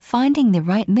finding the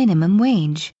right minimum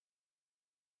wage.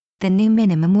 The new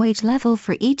minimum wage level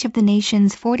for each of the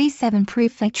nation's 47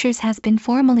 prefectures has been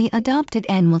formally adopted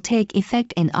and will take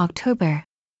effect in October.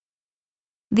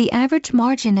 The average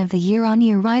margin of the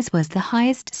year-on-year rise was the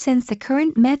highest since the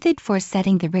current method for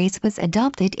setting the rates was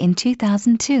adopted in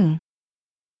 2002.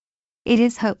 It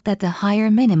is hoped that the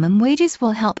higher minimum wages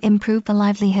will help improve the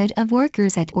livelihood of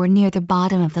workers at or near the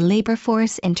bottom of the labor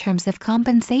force in terms of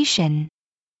compensation.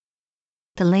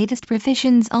 The latest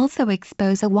revisions also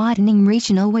expose a widening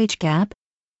regional wage gap,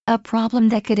 a problem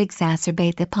that could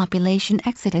exacerbate the population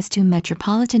exodus to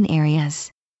metropolitan areas.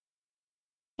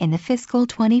 In the fiscal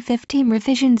 2015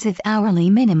 revisions of hourly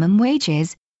minimum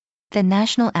wages, the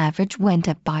national average went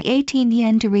up by 18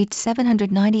 yen to reach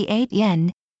 798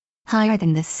 yen, higher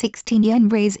than the 16 yen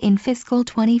raise in fiscal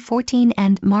 2014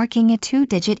 and marking a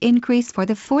two-digit increase for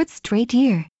the fourth straight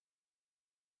year.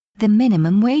 The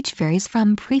minimum wage varies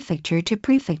from prefecture to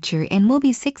prefecture and will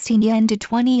be 16 yen to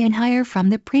 20 yen higher from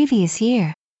the previous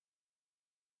year.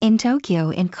 In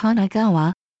Tokyo and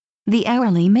Kanagawa, the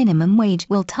hourly minimum wage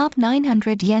will top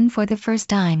 900 yen for the first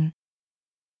time.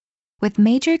 With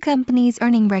major companies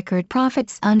earning record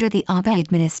profits under the Abe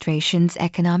administration's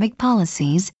economic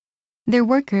policies, their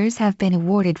workers have been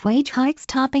awarded wage hikes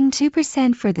topping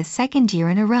 2% for the second year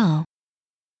in a row.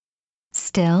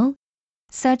 Still,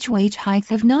 such wage hikes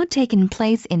have not taken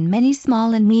place in many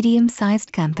small and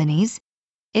medium-sized companies,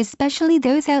 especially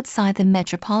those outside the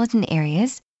metropolitan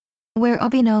areas, where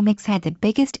Abenomics had the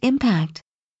biggest impact.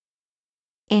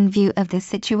 In view of this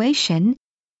situation,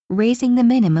 raising the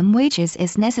minimum wages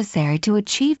is necessary to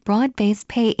achieve broad-based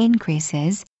pay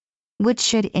increases, which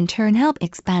should in turn help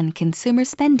expand consumer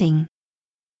spending.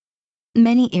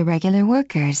 Many irregular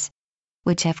workers,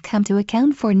 which have come to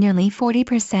account for nearly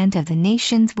 40% of the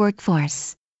nation's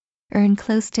workforce, earn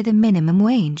close to the minimum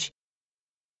wage.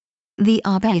 The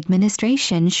Abe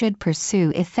administration should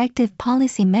pursue effective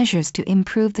policy measures to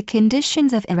improve the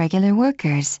conditions of irregular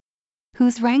workers,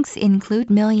 whose ranks include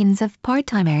millions of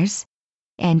part-timers,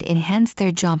 and enhance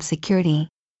their job security.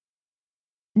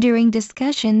 During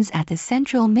discussions at the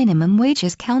Central Minimum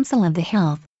Wages Council of the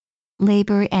Health,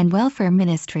 Labor and Welfare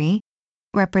Ministry,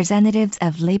 representatives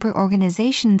of labor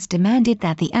organizations demanded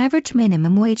that the average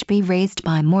minimum wage be raised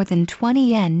by more than 20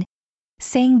 yen,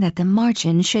 saying that the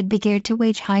margin should be geared to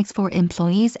wage hikes for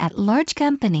employees at large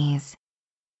companies.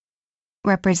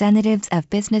 Representatives of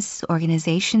business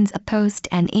organizations opposed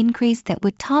an increase that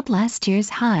would top last year's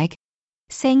hike,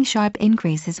 saying sharp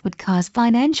increases would cause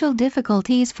financial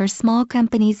difficulties for small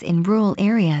companies in rural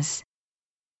areas.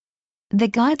 The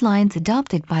guidelines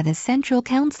adopted by the Central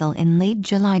Council in late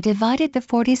July divided the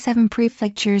 47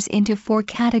 prefectures into 4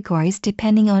 categories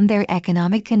depending on their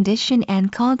economic condition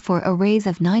and called for a raise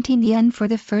of 19 yen for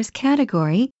the first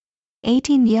category,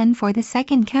 18 yen for the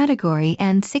second category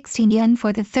and 16 yen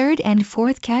for the third and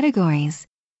fourth categories.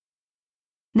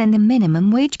 Then the Minimum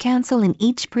Wage Council in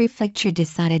each prefecture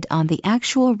decided on the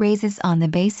actual raises on the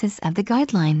basis of the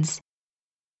guidelines.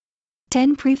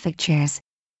 10 prefectures,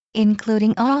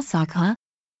 including Osaka,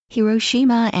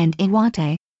 Hiroshima and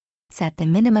Iwate, set the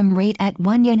minimum rate at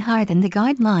 1 yen higher than the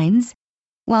guidelines,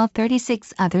 while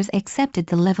 36 others accepted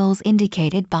the levels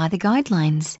indicated by the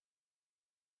guidelines.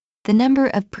 The number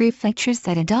of prefectures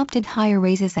that adopted higher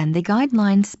raises than the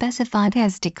guidelines specified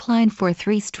has declined for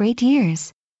 3 straight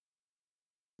years.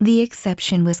 The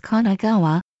exception was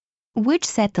Kanagawa, which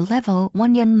set the level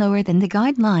 1 yen lower than the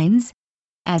guidelines,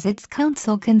 as its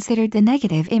council considered the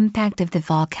negative impact of the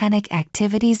volcanic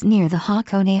activities near the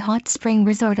Hakone hot spring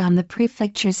resort on the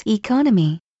prefecture's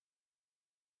economy.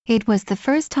 It was the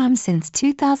first time since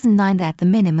 2009 that the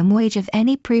minimum wage of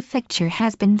any prefecture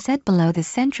has been set below the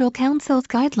Central Council's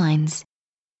guidelines.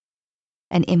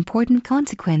 An important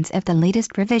consequence of the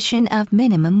latest revision of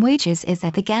minimum wages is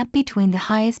that the gap between the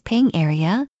highest paying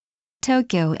area,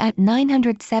 Tokyo at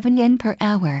 907 yen per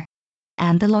hour,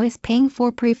 and the lowest paying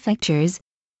 4 prefectures,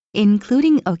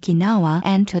 including Okinawa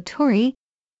and Tottori,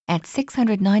 at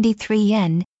 693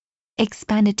 yen,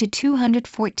 expanded to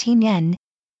 214 yen,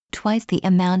 twice the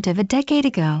amount of a decade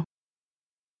ago.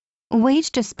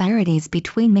 Wage disparities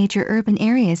between major urban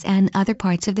areas and other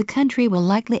parts of the country will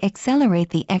likely accelerate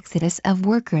the exodus of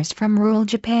workers from rural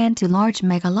Japan to large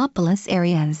megalopolis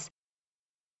areas.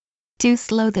 To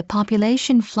slow the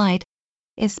population flight,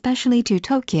 especially to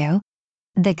Tokyo,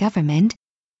 the government,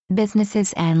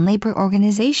 businesses and labor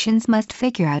organizations must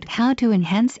figure out how to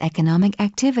enhance economic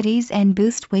activities and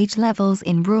boost wage levels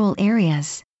in rural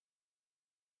areas.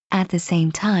 At the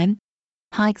same time,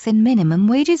 hikes in minimum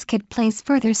wages could place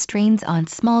further strains on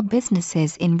small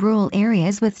businesses in rural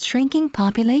areas with shrinking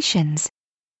populations.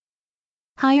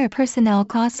 Higher personnel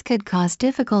costs could cause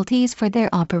difficulties for their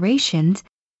operations,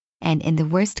 and in the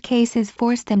worst cases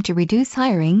force them to reduce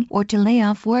hiring or to lay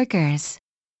off workers.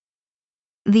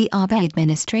 The Abe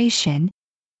administration,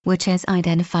 which has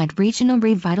identified regional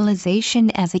revitalization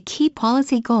as a key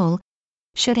policy goal,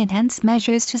 should enhance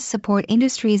measures to support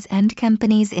industries and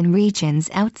companies in regions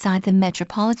outside the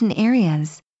metropolitan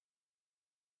areas.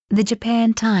 The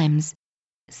Japan Times,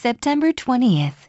 September 20th.